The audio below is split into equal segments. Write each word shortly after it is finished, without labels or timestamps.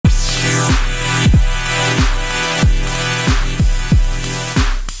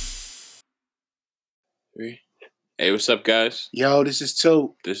Hey, what's up, guys? Yo, this is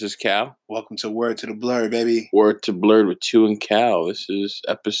Two. This is Cal. Welcome to Word to the Blur, baby. Word to Blurred with Two and Cal. This is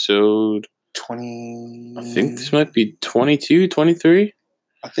episode, 20. I think this might be 22, 23?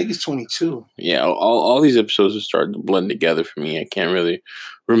 I think it's 22. Yeah, all these episodes are starting to blend together for me. I can't really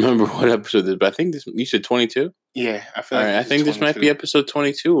remember what episode this is, but I think this, you said 22? Yeah, I feel All like right, I think this might be episode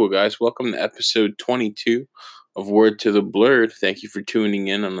 22. Well, guys, welcome to episode 22 of Word to the Blurred. Thank you for tuning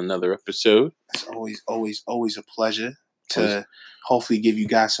in on another episode. It's always a pleasure to hopefully give you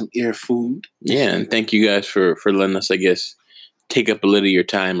guys some ear food. Yeah, and thank you guys for letting us, I guess, take up a little of your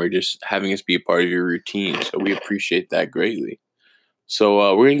time or just having us be a part of your routine. So we appreciate that greatly.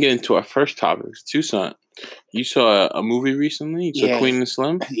 So we're going to get into our first topic. Tucson, you saw a movie recently? You saw Queen and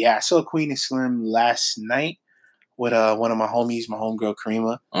Slim? Yeah, I saw Queen and Slim last night with one of my homies, my homegirl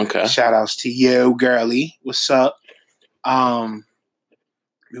Karima. Okay. Shout outs to you, girly. What's up?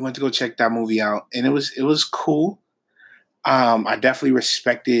 We went to go check that movie out, and it was cool. I definitely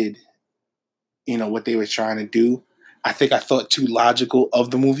respected, what they were trying to do. I think I thought too logical of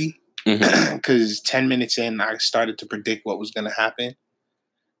the movie because 10 minutes in, I started to predict what was going to happen,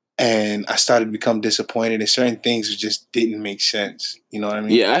 and I started to become disappointed. And certain things just didn't make sense. You know what I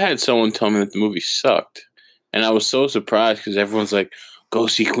mean? Yeah, I had someone tell me that the movie sucked, and I was so surprised because everyone's like, "Go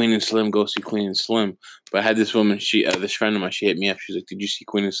see Queen and Slim, go see Queen and Slim." But I had this woman, this friend of mine, she hit me up. She was like, "Did you see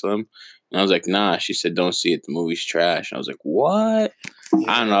Queen and Slim?" And I was like, "Nah." She said, "Don't see it. The movie's trash." And I was like, "What?"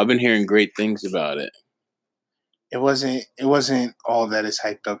 Yeah. I don't know. I've been hearing great things about it. It wasn't all that it's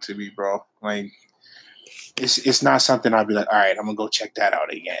hyped up to be, bro. Like, it's not something I'd be like, all right, I'm gonna go check that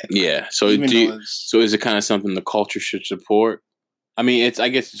out again. Yeah. So so is it kind of something the culture should support? I mean, I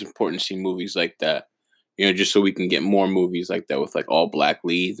guess it's important to see movies like that. Just so we can get more movies like that with like all black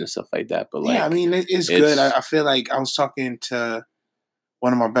leads and stuff like that. But yeah, I mean, it's good. I feel like I was talking to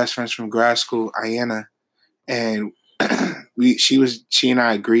one of my best friends from grad school, Ayanna, and she and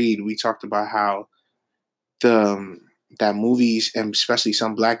I agreed. We talked about how that movies, and especially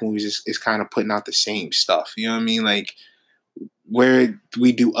some black movies, is kind of putting out the same stuff. You know what I mean? Like, where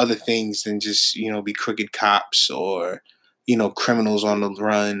we do other things than just be crooked cops or criminals on the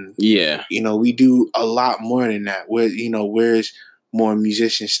run. Yeah. We do a lot more than that. Where's more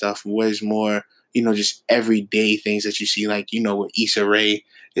musician stuff? Where's more, just everyday things that you see, like, what Issa Rae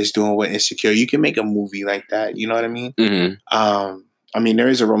is doing with Insecure. You can make a movie like that. You know what I mean? Mm-hmm. I mean, there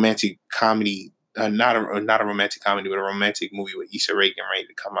is a romantic comedy, not a romantic comedy, but a romantic movie with Issa Rae getting ready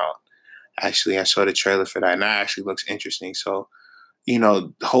to come out. Actually, I saw the trailer for that, and that actually looks interesting. So,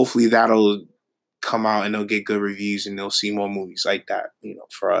 hopefully that'll come out and they'll get good reviews and they'll see more movies like that,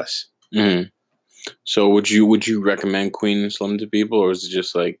 for us. Mm-hmm. So would you recommend Queen and Slim to people, or is it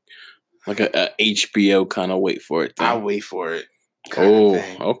just like a HBO kind of wait for it thing? I'll wait for it. Oh,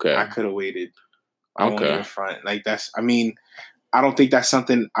 okay. I could have waited. I won't even front. Like, I don't think that's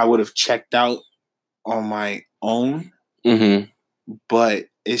something I would have checked out on my own. Mm-hmm. But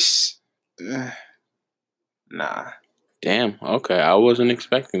it's nah. Damn. Okay, I wasn't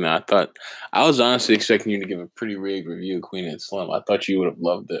expecting that. I was honestly expecting you to give a pretty rave review of Queen and Slim. I thought you would have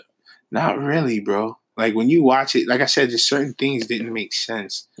loved it. Not really, bro. Like, when you watch it, like I said, just certain things didn't make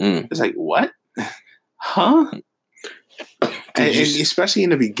sense. It's like, what? Huh? And especially in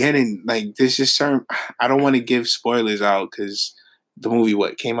the beginning, like, there's just certain. I don't want to give spoilers out because the movie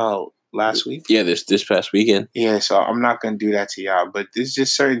came out last week. Yeah, this past weekend. Yeah, so I'm not gonna do that to y'all. But there's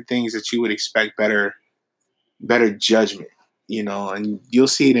just certain things that you would expect better judgment, and you'll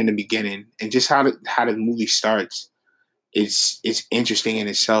see it in the beginning. And just how the movie starts, it's interesting in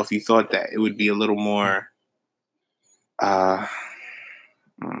itself. You thought that it would be a little more. Like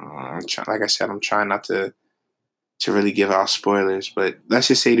I said, I'm trying not to really give out spoilers, but let's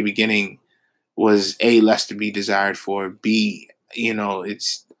just say the beginning was A, less to be desired for. B,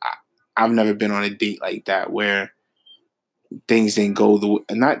 I've never been on a date like that where things didn't go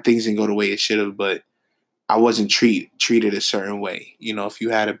the way it should have, but I wasn't treated a certain way. If you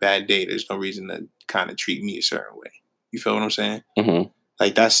had a bad day, there's no reason to kind of treat me a certain way. You feel what I'm saying? Mm-hmm.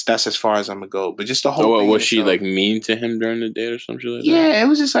 Like, that's as far as I'm gonna go. But just the whole. Oh, was she like mean to him during the date or something like that? Yeah, it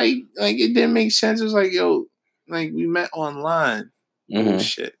was just like it didn't make sense. It was like, yo, like, we met online. Mm-hmm. Oh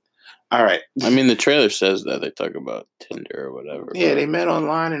shit. All right. I mean, the trailer says that they talk about Tinder or whatever. Yeah, they met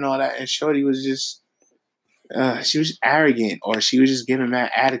online and all that, and Shorty was just. She was arrogant, or she was just giving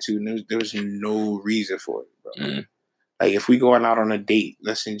that attitude, and there was no reason for it, bro. Mm. Like, if we going out on a date,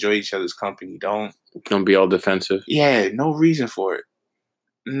 let's enjoy each other's company. Don't be all defensive. Yeah, no reason for it.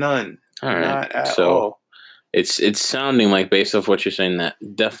 None. All right. Not at all. It's sounding like, based off what you're saying, that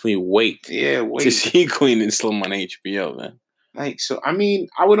definitely wait. Yeah, wait to see Queen and Slim on HBO, man. Like, so I mean,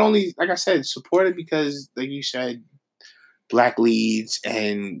 I would only, like I said, support it because, like you said, black leads,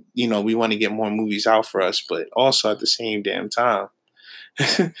 and we want to get more movies out for us, but also at the same damn time,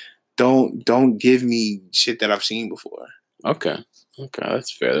 don't give me shit that I've seen before. Okay,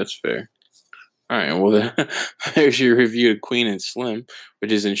 that's fair. All right, well, there's your review of Queen and Slim,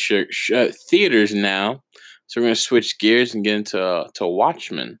 which is in theaters now. So we're gonna switch gears and get into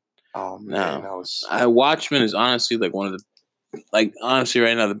Watchmen. Oh man, Watchmen is honestly like one of the, right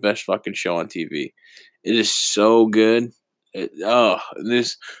now, the best fucking show on TV. It is so good.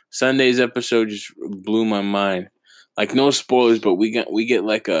 This Sunday's episode just blew my mind. Like, no spoilers, but we get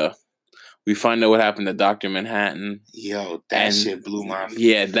like we find out what happened to Dr. Manhattan. Yo, that shit blew my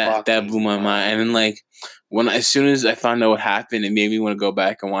that blew my mind. And then, like, as soon as I found out what happened, it made me want to go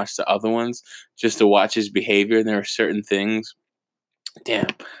back and watch the other ones just to watch his behavior. And there are certain things. Damn.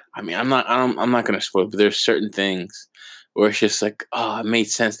 I mean, I'm not gonna spoil, but there's certain things where it's just like, it made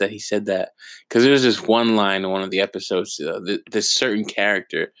sense that he said that, because there's this one line in one of the episodes. This certain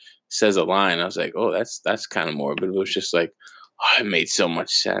character says a line. I was like, oh, that's kind of morbid. It was just like, it made so much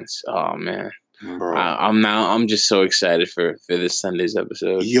sense. Oh man, bro, I'm just so excited for this Sunday's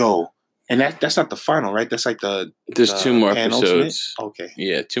episode. Yo, and that's not the final, right? That's like there's 2 more episodes. Okay,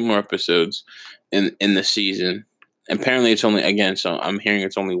 yeah, 2 more episodes in the season. Apparently, it's only, again, so I'm hearing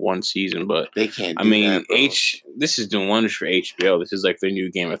it's only 1 season, but they can't. This is doing wonders for HBO. This is like their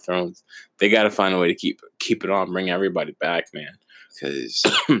new Game of Thrones. They got to find a way to keep it on, bring everybody back, man. Because,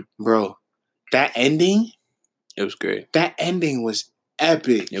 bro, that ending. It was great. That ending was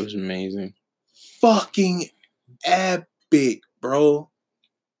epic. It was amazing. Fucking epic, bro.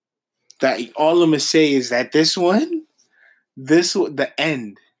 That all I'm gonna say is that the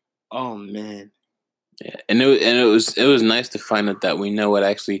end. Oh man. Yeah, and it was nice to find out that we know what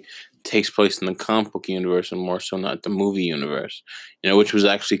actually takes place in the comic book universe, and more so not the movie universe. Which was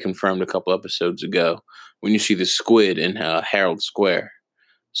actually confirmed a couple episodes ago when you see the squid in Herald Square.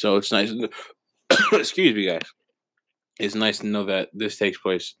 So it's nice. Excuse me, guys. It's nice to know that this takes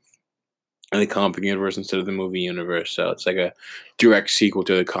place in the comic book universe instead of the movie universe. So it's like a direct sequel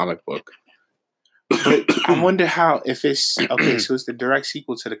to the comic book. But I wonder if it's okay. So it's the direct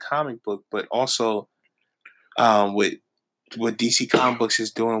sequel to the comic book, but also with what DC Comic Books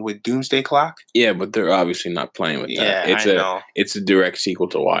is doing with Doomsday Clock. Yeah, but they're obviously not playing with that. Yeah, it's a direct sequel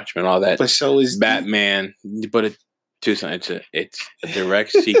to Watchmen, all that. But so is Batman. But it's a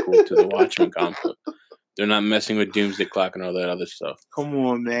direct sequel to the Watchmen comic book. They're not messing with Doomsday Clock and all that other stuff. Come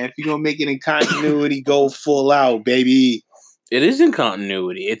on, man. If you're going to make it in continuity, go full out, baby. It is in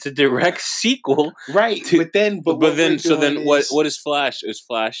continuity. It's a direct sequel. Right. But then what is Flash? Is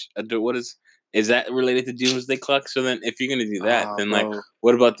that related to Doomsday Clock? So then if you're going to do that, then bro, like,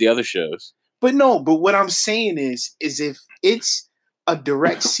 what about the other shows? But what I'm saying is if it's a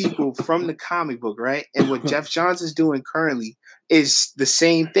direct sequel from the comic book, right? And what Jeff Johns is doing currently is the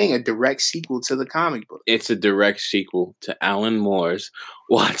same thing, a direct sequel to the comic book. It's a direct sequel to Alan Moore's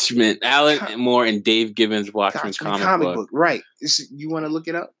Watchmen. Alan Moore and Dave Gibbons' Watchmen comic book. Right. You want to look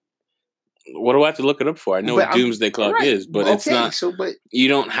it up? What do I have to look it up for? I know what Doomsday Clock is, but it's not. So, but you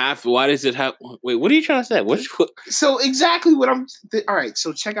don't have to. Why does it have? Wait, what are you trying to say? So exactly what I'm. All right.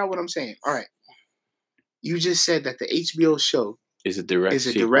 So check out what I'm saying. All right. You just said that the HBO show is a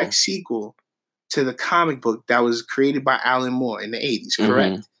direct sequel to the comic book that was created by Alan Moore in the 80s,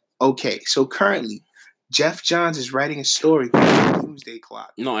 correct? Mm-hmm. Okay, so currently, Jeff Johns is writing a story called Doomsday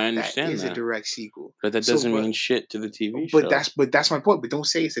Clock. No, I understand that. Is a direct sequel. But that doesn't mean shit to the TV show. But that's my point. But don't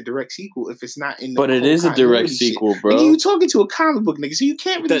say it's a direct sequel if it's not in the But it is a direct sequel, bro. Nigga, you talking to a comic book nigga, so you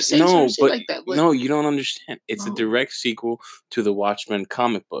can't really say shit like that. But, no, you don't understand. It's a direct sequel to the Watchmen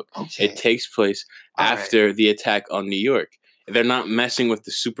comic book. Okay. It takes place after the attack on New York. They're not messing with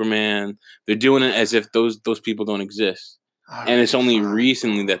the Superman. They're doing it as if those people don't exist. And it's only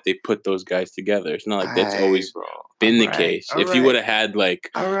recently that they put those guys together. It's not like that's always been the case. If you would have had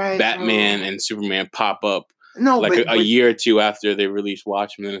Batman and Superman pop up a year or two after they released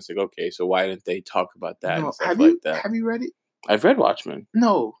Watchmen, it's like, okay, so why didn't they talk about that and stuff like that? Have you read it? I've read Watchmen.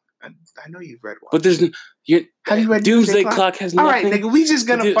 No. I know you've read Watchmen. But there's have you read Doomsday Clock has nothing. All right, nigga, we just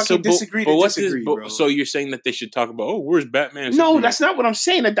gonna fucking disagree to disagree, bro. So you're saying that they should talk about, where's Batman? No, that's not what I'm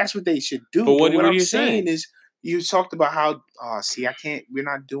saying. That's what they should do. But what I'm saying is, you talked about how. We're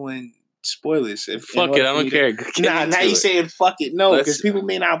not doing spoilers. Fuck it, I don't care. Now you saying fuck it. No, because people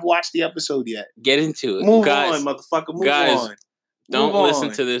may not have watched the episode yet. Get into it. Move on, motherfucker. Move on. Don't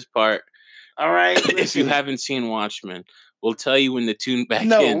listen to this part. All right. If you haven't seen Watchmen, we'll tell you when to tune back in.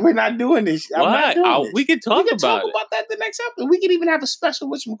 No, we're not doing this. Why? We can talk about that the next episode. We can even have a special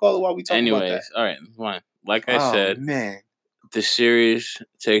whatchamacallit while we talk about that. Anyways, all right, fine. Like I said, man, the series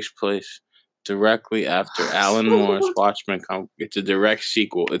takes place directly after Alan Moore's Watchmen comic. It's a direct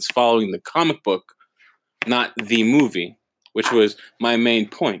sequel. It's following the comic book, not the movie, which was my main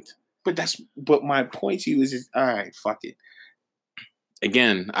point. But my point to you is all right, fuck it.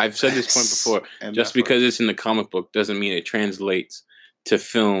 Again, I've said this point before. Just because it's in the comic book doesn't mean it translates to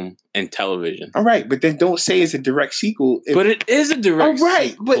film and television. All right, but then don't say it's a direct sequel. But it is a direct sequel. All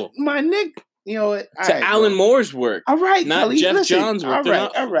right, but my nigga, you know what? Alan Moore's work. All right, not Kelly, Jeff Johns' work.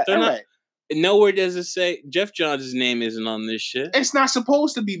 All right. Nowhere does it say Jeff Johns' name isn't on this shit. It's not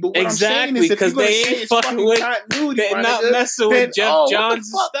supposed to be, but what I'm saying is if you're going to say it's fucking continuity, they're not messing with Jeff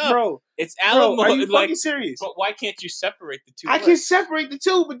Johns' stuff. Bro. It's Alan Moore. Are you fucking serious? But why can't you separate the two? I can separate the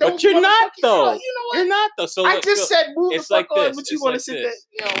two, but don't. But you're not though. You know what? You're not though. So I just said move the fuck on, but you want to sit there.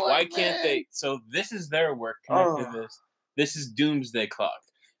 You know what? Why can't they? So this is their work connected to this. This is Doomsday Clock.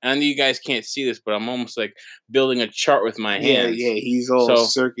 And I know you guys can't see this, but I'm almost like building a chart with my hands. Yeah, he's all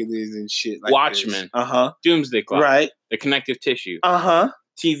circulars and shit like Watchmen. Doomsday Clock. Right. The connective tissue.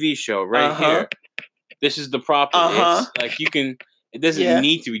 TV show right here. This is the property. It's like you can... It doesn't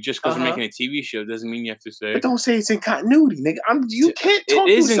need to be just because we're making a TV show. It doesn't mean you have to say. But don't say it's in continuity, nigga. You can't talk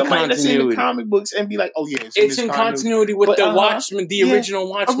to somebody that's in the comic books and be like, "Oh yeah, it's in continuity with the Watchmen, the original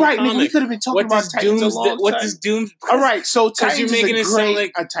Watchmen." Right, nigga, we could have been talking about Titans a long what does Doom? All right, so Titans you're making is it sound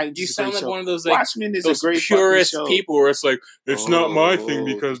like you sound like one of those like Watchmen is those a great purist show. People where it's like it's not my thing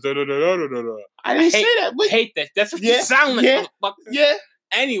because da da da da da da. I didn't say that. I hate that. That's what you sound like. Yeah.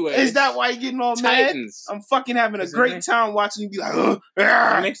 Anyway, is that why you're getting all Titans. mad? I'm fucking having a great time watching you be like,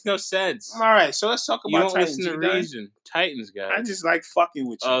 it makes no sense. All right, so let's talk about you don't Titans. Listen to reason. Titans, guys. I just like fucking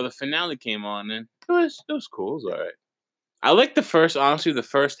with you. Oh, the finale came on and it was cool. It was all right. I liked the first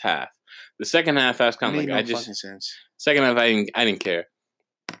half. The second half, I was kind of like, second half, I didn't care.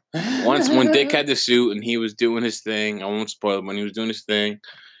 When Dick had the suit and he was doing his thing, I won't spoil it. When he was doing his thing,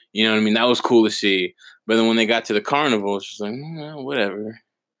 you know what I mean? That was cool to see. But then when they got to the carnival, it's just like, whatever.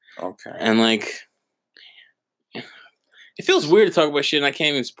 Okay. And like, it feels weird to talk about shit and I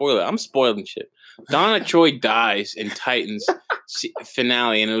can't even spoil it. I'm spoiling shit. Donna Troy dies in Titans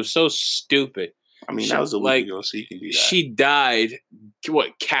finale, and it was so stupid. I mean, that was a week ago, so you can do that. She died,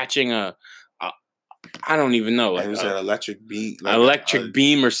 catching a I don't even know. Like, it was an electric beam. Like electric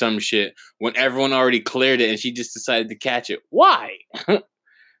beam or some shit when everyone already cleared it and she just decided to catch it. Why?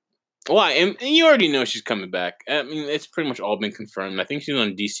 Why? And you already know she's coming back. I mean, it's pretty much all been confirmed. I think she's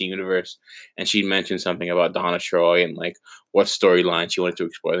on DC Universe, and she mentioned something about Donna Troy and like what storyline she wanted to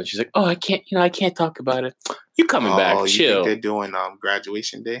explore. And she's like, "Oh, I can't talk about it. You coming back? Chill." You think they're doing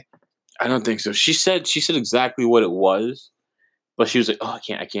graduation day? I don't think so. She said exactly what it was, but she was like, "Oh,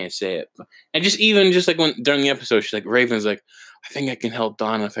 I can't say it." And just like when during the episode, she's like, Raven's like, "I think I can help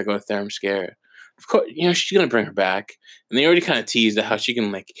Donna if I go to Themyscira." Of course, she's gonna bring her back, and they already kind of teased how she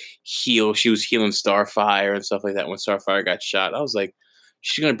can like heal. She was healing Starfire and stuff like that when Starfire got shot. I was like,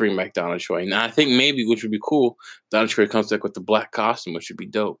 she's gonna bring back Donna Troy. Now I think maybe, which would be cool, Donna Troy comes back with the black costume, which would be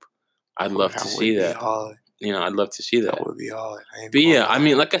dope. I'd love to see that. I'd love to see that. That would be hard. But yeah, I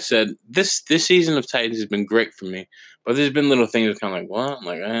mean, like I said, this season of Titans has been great for me. But there's been little things that kind of like, well, I'm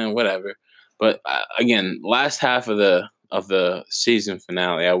like, whatever. But again, last half of the season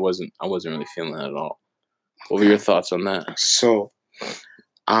finale, I wasn't really feeling that at all. What were your thoughts on that? So,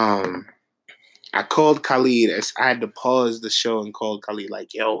 I called Khalid. I had to pause the show and called Khalid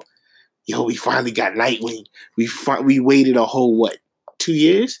like, yo, we finally got Nightwing. We waited a whole 2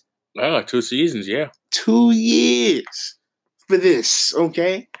 years? Oh, 2 seasons, yeah. 2 years for this,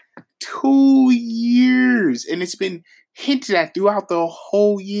 okay? 2 years. And it's been hinted at throughout the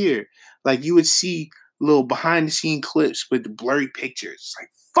whole year. Like, you would see little behind-the-scene clips with the blurry pictures. It's like,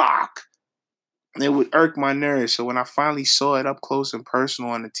 fuck! And it would irk my nerves. So when I finally saw it up close and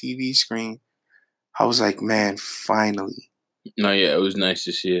personal on the TV screen, I was like, man, finally. No, yeah, it was nice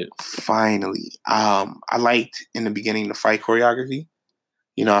to see it. Finally. I liked, in the beginning, the fight choreography.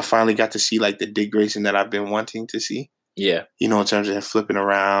 I finally got to see, like, the Dick Grayson that I've been wanting to see. Yeah. In terms of him flipping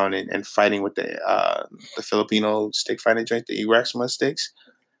around and fighting with the Filipino stick fighting joint, the Irexma sticks.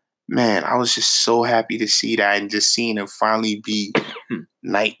 Man, I was just so happy to see that and just seeing him finally be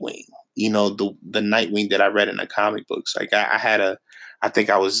Nightwing. The Nightwing that I read in the comic books. Like, I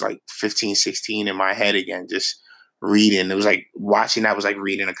think I was, like, 15, 16 in my head again, just reading. It was like, watching that was like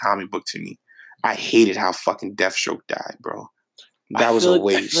reading a comic book to me. I hated how fucking Deathstroke died, bro. That was a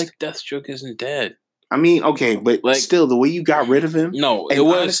waste. I feel like Deathstroke isn't dead. I mean, okay, but like, still, the way you got rid of him. No,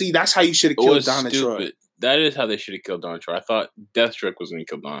 honestly, that's how you should have killed Donna Troy. That is how they should have killed Donna Troy. I thought Deathstroke was going to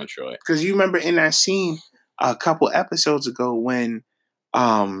kill Donna Troy. Because you remember in that scene a couple episodes ago when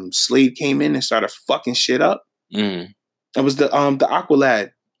Slade came in and started fucking shit up. Mm. That was the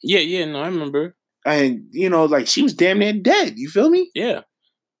Aqualad. Yeah, no, I remember. And, like, she was damn near dead. You feel me? Yeah.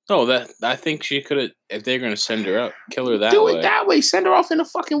 No, I think she could have, if they're going to send her out, kill her that Do way. it that way. Send her off in a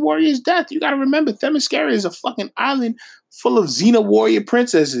fucking warrior's death. You got to remember, Themyscira is a fucking island full of Xena warrior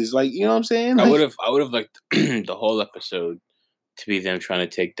princesses. Like, you know what I'm saying? Like, I would have liked the whole episode to be them trying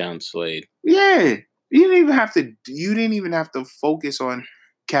to take down Slade. Yeah. You didn't even have to focus on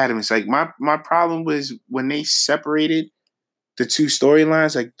Cadmus. Like, my problem was when they separated the two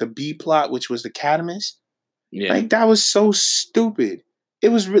storylines, like the B plot, which was the Cadmus. Yeah. Like, that was so stupid. It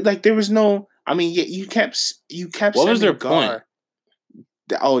was like there was no. I mean, yeah, you kept. What was their point?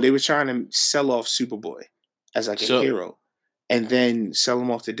 They were trying to sell off Superboy as like a hero, and then sell him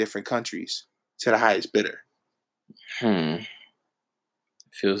off to different countries to the highest bidder. It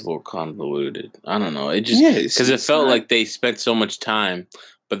feels a little convoluted. I don't know. It just because it felt like they spent so much time,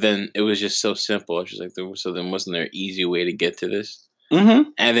 but then it was just so simple. It's just like so then wasn't there an easy way to get to this?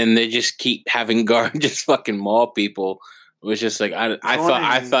 Mm-hmm. And then they just keep having Gar just fucking maul people. It was just like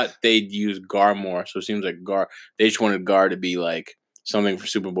I thought they'd use Gar more, so it seems like they just wanted Gar to be like something for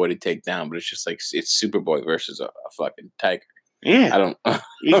Superboy to take down, but it's just like it's Superboy versus a fucking tiger. Yeah, I don't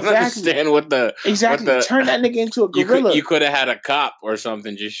understand what the turn that nigga into a gorilla. You could have had a cop or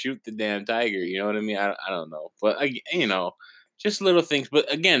something just shoot the damn tiger. You know what I mean? I don't know, but just little things.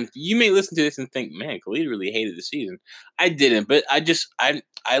 But again, you may listen to this and think, man, Khalid really hated the season. I didn't, but I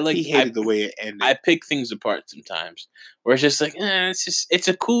like he hated the way it ended. I pick things apart sometimes, where it's just like, it's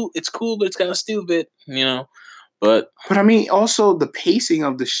cool, but it's kind of stupid, But I mean, also the pacing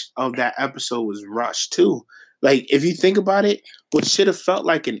of of that episode was rushed too. Like, if you think about it, what should have felt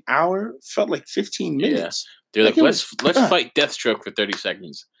like an hour felt like 15 minutes. Yeah. They're like let's fight Deathstroke for 30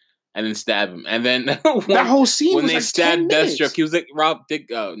 seconds. And then stab him, and then that whole scene when was they like stabbed 10 minutes. Deathstroke, he was like,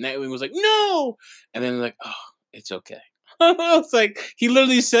 Nightwing was like, no, and then like, oh, it's okay. I was like, he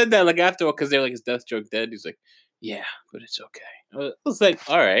literally said that like after because they're like, is Deathstroke dead? He's like, yeah, but it's okay. I was like,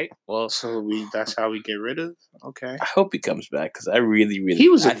 all right, well, so that's how we get rid of. Okay, I hope he comes back because I really, he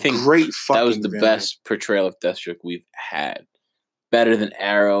was great. That was the best portrayal of Deathstroke we've had. Better than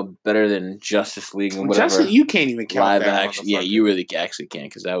Arrow, better than Justice League and whatever. You can't even count live that action. Yeah, you really actually can't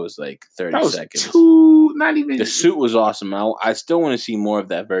because that was like 30 seconds. Not even. The suit was awesome. I still want to see more of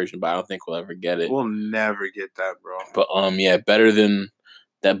that version, but I don't think we'll ever get it. We'll never get that, bro. But yeah, better than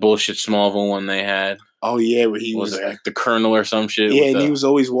that bullshit Smallville one they had. Oh yeah, where he was like the Colonel or some shit. Yeah, and he was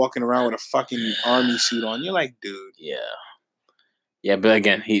always walking around with a fucking army suit on. You're like, dude. Yeah, but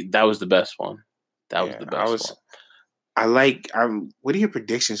again, that was the best one. That was the best one. What are your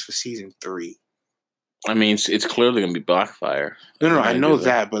predictions for season 3? I mean, it's clearly gonna be Blackfire. No, I know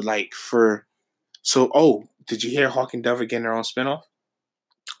that, but like did you hear Hawk and Dove are getting their own spinoff?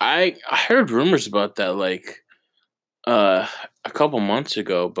 I heard rumors about that like a couple months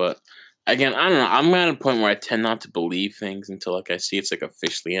ago, but again, I don't know. I'm at a point where I tend not to believe things until like I see it's like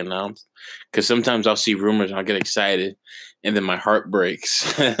officially announced. Because sometimes I'll see rumors and I'll get excited, and then my heart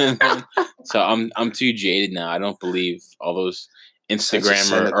breaks. So I'm too jaded now. I don't believe all those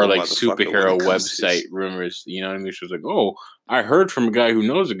Instagram or like superhero website rumors. You know what I mean? She was like, "Oh, I heard from a guy who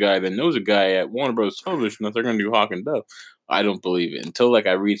knows a guy that knows a guy at Warner Bros. Television that they're going to do Hawk and Dove." I don't believe it until like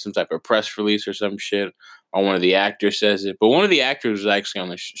I read some type of press release or some shit, or one of the actors says it. But one of the actors was actually on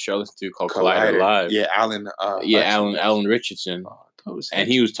the show called Collider Live. Yeah, Alan. Alan Richardson, and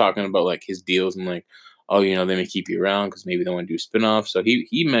he was talking about like his deals and like, oh, they may keep you around because maybe they want to do spinoffs. So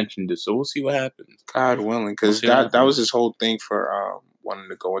he mentioned it. So we'll see what happens. God willing, because that was his whole thing for wanting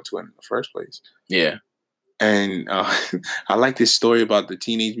to go into it in the first place. Yeah. And I like this story about the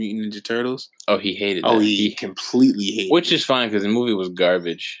Teenage Mutant Ninja Turtles. Oh, he hated that. Oh, he completely hated it. Which is fine because the movie was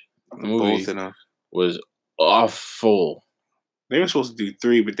garbage. The movie both of them was awful. They were supposed to do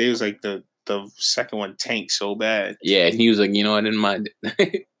 3, but they was like the second one tanked so bad. Yeah, and he was like, I didn't mind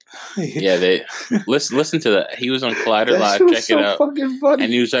it. Yeah, they listen to that. He was on Collider Live. Check it out. Fucking funny.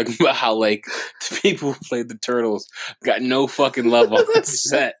 And he was talking about how like the people who played the Turtles got no fucking love on the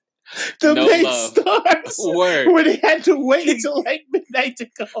set. The main stars. Word. Where they had to wait until like midnight to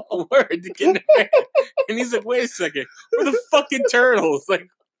go. Word to get there. And he's like, wait a second, we're the fucking Turtles. Like,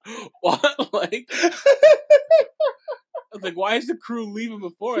 what? Like, I was like, why is the crew leaving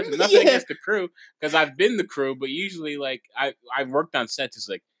before us? Nothing against the crew, because I've been the crew, but usually, like, I've worked on sets. It's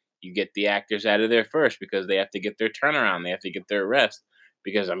like, you get the actors out of there first because they have to get their turnaround. They have to get their rest.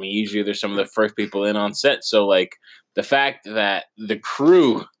 Because, I mean, usually they're some of the first people in on set. So, like, the fact that the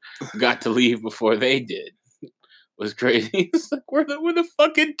crew got to leave before they did was crazy. It's like, we're the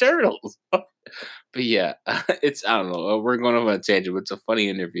fucking Turtles. But, yeah, I don't know. We're going off on a tangent, but it's a funny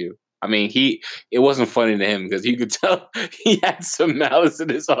interview. I mean, it wasn't funny to him because you could tell he had some malice in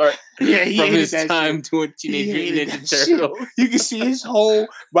his heart from his time doing Teenage Mutant Ninja Turtles. You can see his whole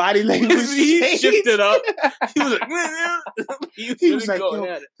body language. He shifted up. He was like, he was like,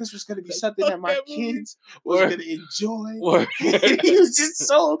 yo, this was going to be something that my kids was going to enjoy. He was just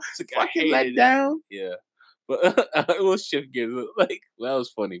so fucking let down. Yeah. But we'll shift gears. Like, that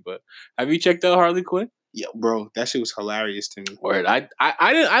was funny. But have you checked out Harley Quinn? Yeah, bro, that shit was hilarious to me. Word, I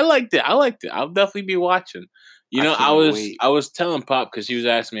liked it. I liked it. I'll definitely be watching. You know, I was telling Pop because he was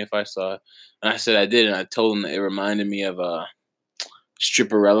asking me if I saw it, and I said I did, and I told him that it reminded me of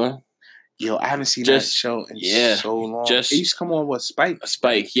Stripperella. Yo, I haven't seen that show in so long. It used to come on Spike.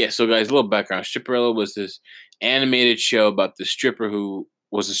 Spike, yeah. So guys, a little background. Stripperella was this animated show about the stripper who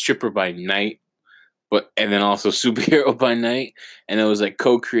was a stripper by night, and then also superhero by night, and it was like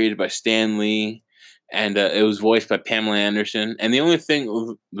co-created by Stan Lee. And it was voiced by Pamela Anderson. And the only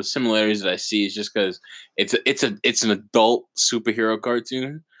thing, the similarities that I see is just because it's an adult superhero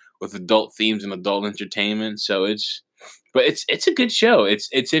cartoon with adult themes and adult entertainment. So it's a good show.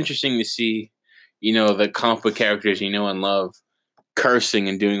 It's interesting to see, you know, the comic book characters you know and love cursing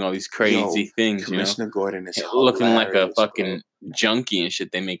and doing all these crazy things. Commissioner Gordon is looking like a fucking junkie and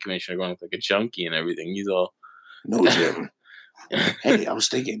shit. They make Commissioner Gordon look like a junkie and everything. He's all no Jim. Hey, I was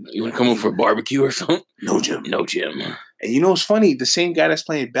thinking, you want to come over for a barbecue or something? No, Jim. And you know what's funny? The same guy that's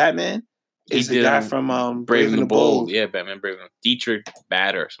playing Batman is the guy from Brave and the Bold. Yeah, Batman Brave and the Bold. Dietrich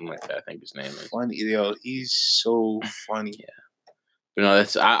Bader or something like that. I think his name is. Funny, yo, he's so funny. Yeah, but no,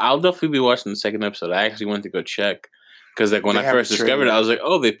 I'll definitely be watching the second episode. I actually went to go check because like when I first discovered it, I was like,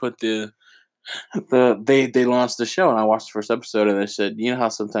 oh, they put they launched the show, and I watched the first episode, and they said, you know how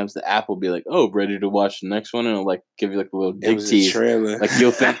sometimes the app will be like, oh, ready to watch the next one, and it'll like give you like a little dig tease. Trailer. Like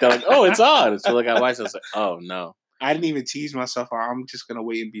you'll think they're like, oh, it's on. So like I watched it, I was like, oh no. I didn't even tease myself. I'm just gonna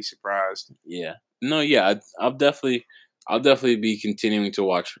wait and be surprised. Yeah. No, yeah, I'll definitely be continuing to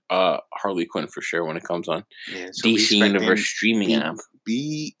watch Harley Quinn for sure when it comes on DC Universe streaming app.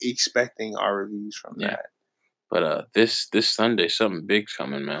 Be expecting our reviews from that. But this Sunday, something big's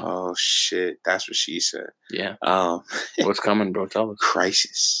coming, man. Oh shit, that's what she said. Yeah. What's coming, bro? Tell us.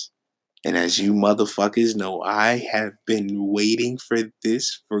 Crisis. And as you motherfuckers know, I have been waiting for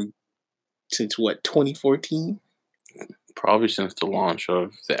this since what, 2014? Probably since the launch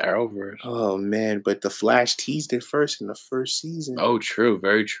of the Arrowverse. Oh man, but the Flash teased it first in the first season. Oh, true,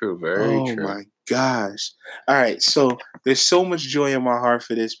 very true, very true. Oh my gosh! All right, so there's so much joy in my heart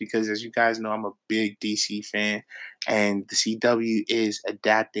for this because, as you guys know, I'm a big DC fan, and the CW is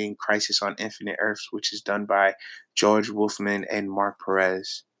adapting Crisis on Infinite Earths, which is done by George Wolfman and Mark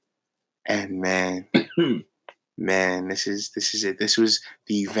Perez. And man. Man, this is it. This was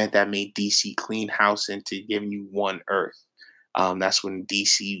the event that made DC clean house into giving you one Earth. That's when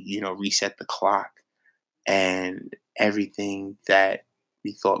DC, reset the clock, and everything that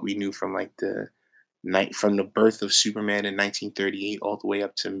we thought we knew from from the birth of Superman in 1938 all the way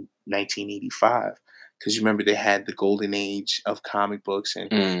up to 1985. Because you remember they had the golden age of comic books,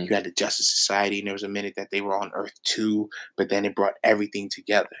 and you had the Justice Society, and there was a minute that they were on Earth 2, but then it brought everything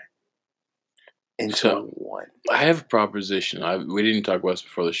together. One. I have a proposition. We didn't talk about this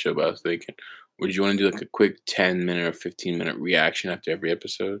before the show, but I was thinking, would you want to do like a quick 10-minute or 15-minute reaction after every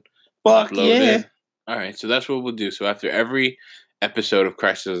episode? Fuck yeah. All right, so that's what we'll do. So after every episode of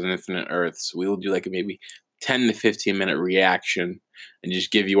Crisis on Infinite Earths, we will do like a maybe 10 to 15-minute reaction and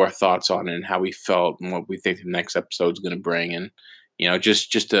just give you our thoughts on it and how we felt and what we think the next episode is going to bring. And,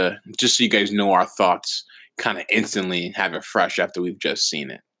 just so you guys know our thoughts kind of instantly and have it fresh after we've just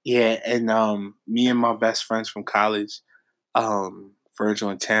seen it. Yeah, and me and my best friends from college, Virgil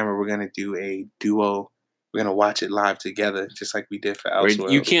and Tamara, we're gonna do a duo. We're gonna watch it live together, just like we did for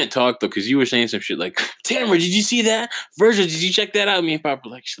Elseworlds. You can't talk though, because you were saying some shit like, Tamara, did you see that? Virgil, did you check that out? Me and Papa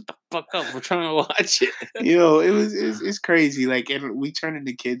were like, shut the fuck up, we're trying to watch it. It's crazy. Like, and we turn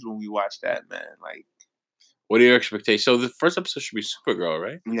into kids when we watch that, man. Like, what are your expectations? So the first episode should be Supergirl,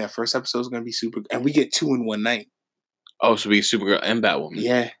 right? Yeah, first episode is gonna be Supergirl, and we get 2 in one night. Oh, so we get Supergirl and Batwoman.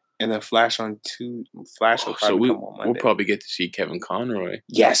 Yeah, and then Flash on 2. Flash will probably come on Monday. We'll probably get to see Kevin Conroy.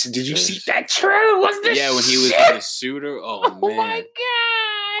 Yes, did you see that trailer? Was this when he was in the suitor? Oh man. Oh my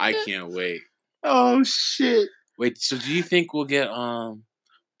god. I can't wait. Oh shit. Wait, so do you think we'll get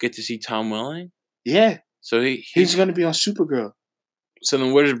to see Tom Welling? Yeah. So he's gonna be on Supergirl. So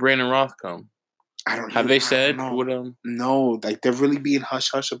then where does Brandon Roth come? I don't. Have they said know. what? No, like they're really being hush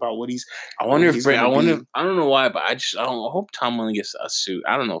hush about what he's. I wonder if I don't know why, but I hope Tom Welling gets a suit.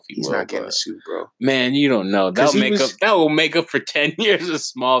 I don't know if he's not getting a suit, bro. Man, you don't know. That will make up for 10 years of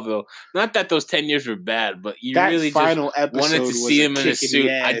Smallville. Not that those 10 years were bad, but you really final just wanted to see him in a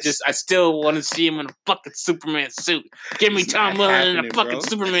suit. I still want to see him in a fucking Superman suit. Give me Tom Welling in a fucking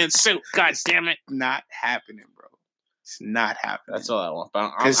Superman suit. God damn it. Not happening, bro. It's not happening. That's all I want.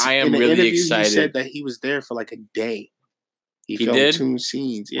 But I am really excited. He said that he was there for like a day. He filmed did? 2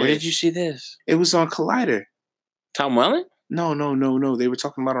 scenes. Yeah. Where did you see this? It was on Collider. Tom Welling? No. They were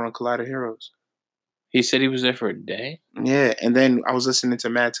talking about it on Collider Heroes. He said he was there for a day? Yeah, and then I was listening to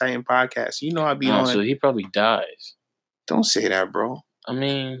Mad Titan podcast. You know I'd be on. So he probably dies. Don't say that, bro. I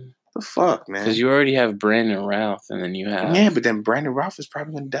mean... The fuck, man? Because you already have Brandon Routh, and then you have... Yeah, but then Brandon Routh is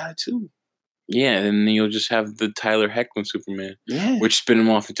probably going to die, too. Yeah, and then you'll just have the Tyler Hoechlin Superman. Yeah. Which spin him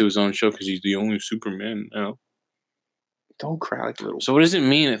off into his own show because he's the only Superman now. Don't cry like a little... So what does it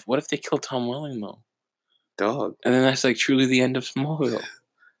mean? What if they kill Tom Welling, though? Dog. And then that's like truly the end of Smallville.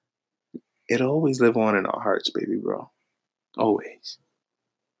 It'll always live on in our hearts, baby, bro. Always.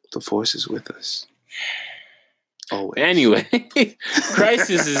 The Force is with us. Always. Anyway,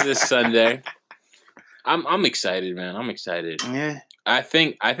 Crisis is this Sunday. I'm excited, man. I'm excited. Yeah. I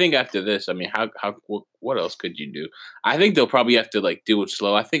think after this, I mean, what else could you do? I think they'll probably have to like do it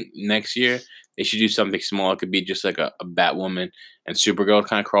slow. I think next year they should do something small. It could be just like a Batwoman and Supergirl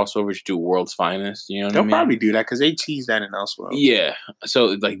kind of crossover. Just do World's Finest. You know what I mean? They'll probably do that because they tease that in Elseworlds. Yeah.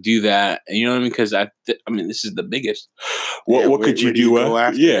 So like do that. And you know what I mean? Because I mean, this is the biggest. What could you do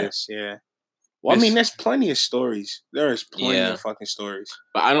after this? Yeah. Well, I mean, there's plenty of stories. There is plenty of fucking stories.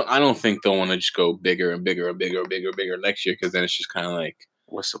 But I don't think they'll want to just go bigger and bigger and bigger and bigger and bigger next year because then it's just kind of like,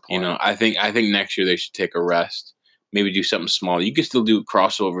 what's the point? You know, I think next year they should take a rest. Maybe do something small. You can still do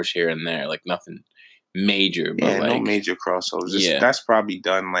crossovers here and there, like nothing major. But no major crossovers. That's probably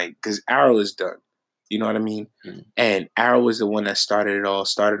done, like, because Arrow is done. You know what I mean? Mm-hmm. And Arrow was the one that started it all,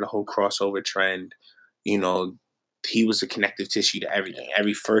 started the whole crossover trend. You know, he was the connective tissue to everything.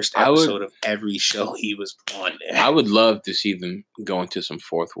 Every first episode of every show, he was on there. I would love to see them go into some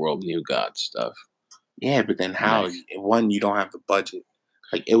Fourth World New God stuff. Yeah, but then how? Nice. One, you don't have the budget.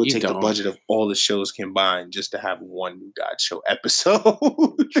 Like, it would take the budget of all the shows combined just to have one New God show episode.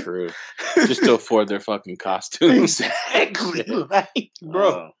 True. Just to afford their fucking costumes. Exactly. Like,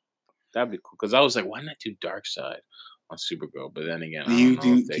 bro. That'd be cool. Because I was like, why not do Darkseid on Supergirl? But then again,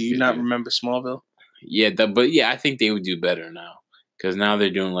 do you not remember Smallville? Yeah, I think they would do better now because now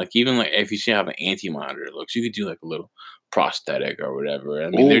they're doing like even like if you see how the Anti-Monitor looks, you could do like a little prosthetic or whatever. I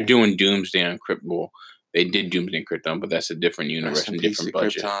mean, they're doing Doomsday on Krypton. They did Doomsday and Krypton, but that's a different universe and different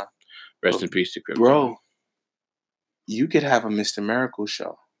budget. Rest in peace to Krypton, bro. You could have a Mr. Miracle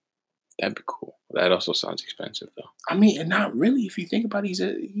show. That'd be cool. That also sounds expensive though. I mean, not really. If you think about it,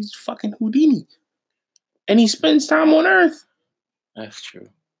 he's fucking Houdini, and he spends time on Earth. That's true.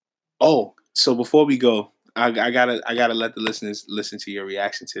 Oh. So before we go, I gotta let the listeners listen to your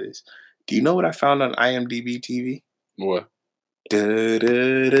reaction to this. Do you know what I found on IMDb TV? What? I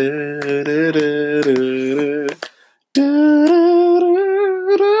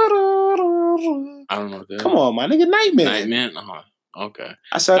don't know. Come on, my nigga, Nightman. Nightman? Uh-huh. Okay.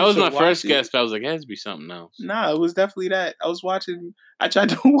 That was my first guess, but I was like, it has to be something else. Nah, it was definitely that. I tried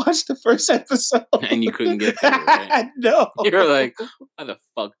to watch the first episode. And you couldn't get through it, right? No. You were like, why the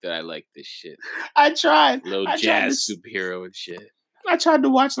fuck did I like this shit? I tried. Little jazz superhero and shit. I tried to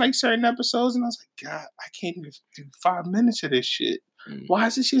watch like certain episodes and I was like, God, I can't even do 5 minutes of this shit. Why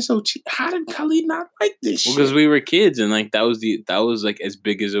is this shit so cheap? How did Khalid not like this shit? Because we were kids and like that was like as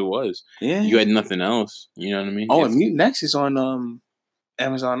big as it was. Yeah. You had nothing else. You know what I mean? Oh, and Mutant X is on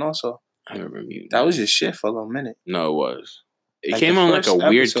Amazon also. I remember Mutant. That was your shit for a little minute. No, it was. It came on like a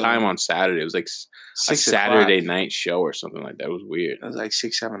weird time on Saturday. It was like a Saturday night show or something like that. It was weird. It was like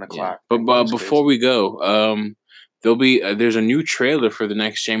 6-7 o'clock. Yeah. But before we go, there's a new trailer for the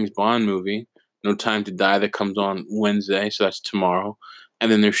next James Bond movie, No Time to Die, that comes on Wednesday, so that's tomorrow.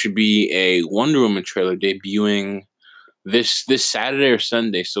 And then there should be a Wonder Woman trailer debuting this Saturday or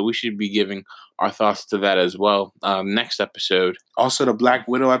Sunday, so we should be giving our thoughts to that as well. Next episode. Also, the Black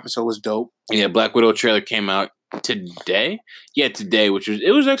Widow episode was dope. Yeah, Black Widow trailer came out today. Yeah, today,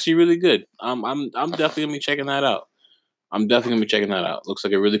 it was actually really good. I'm definitely gonna be checking that out. Looks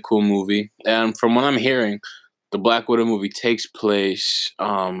like a really cool movie. And from what I'm hearing, the Black Widow movie takes place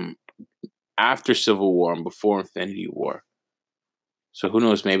after Civil War and before Infinity War. So who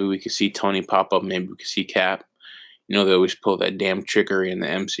knows? Maybe we could see Tony pop up. Maybe we could see Cap. You know, they always pull that damn trickery in the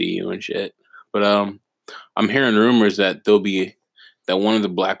MCU and shit. But I'm hearing rumors that one of the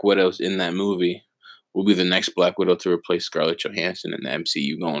Black Widows in that movie will be the next Black Widow to replace Scarlett Johansson in the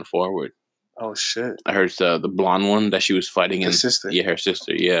MCU going forward. Oh shit! I heard the blonde one that she was fighting Her sister. Yeah, her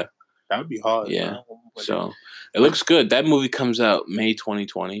sister. Yeah, that would be hard. Yeah, so it looks good. That movie comes out May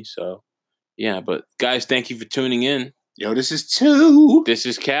 2020. So yeah, but guys, thank you for tuning in. Yo, this is 2. This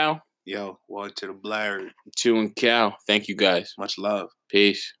is Cal. Yo, 1 to the Blerd. 2 and Cal. Thank you guys. Much love.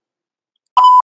 Peace.